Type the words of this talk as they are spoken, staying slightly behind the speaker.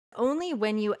only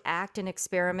when you act and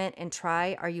experiment and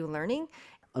try are you learning.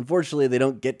 Unfortunately, they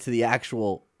don't get to the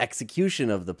actual execution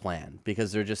of the plan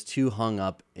because they're just too hung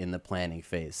up in the planning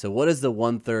phase. So what is the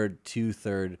 1/3,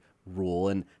 2/3 rule,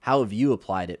 and how have you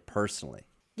applied it personally?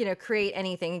 Create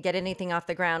anything and get anything off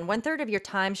the ground. 1/3 of your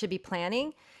time should be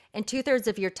planning, and 2/3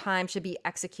 of your time should be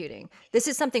executing. This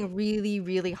is something really,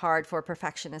 really hard for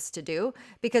perfectionists to do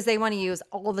because they want to use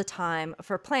all the time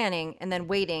for planning and then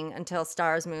waiting until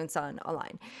stars, moon, sun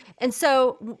align. And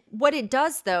so, what it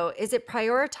does though is it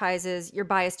prioritizes your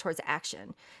bias towards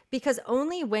action because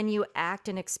only when you act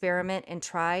and experiment and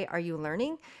try are you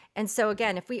learning. And so,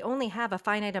 again, if we only have a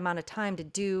finite amount of time to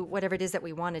do whatever it is that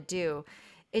we want to do,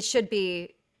 it should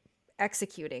be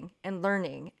executing and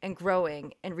learning and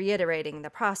growing and reiterating the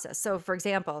process. So, for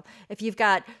example, if you've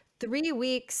got 3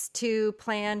 weeks to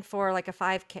plan for like a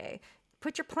 5K,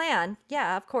 put your plan,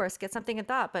 yeah, of course, get something in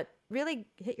thought, but really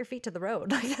hit your feet to the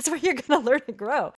road. Like that's where you're going to learn and grow.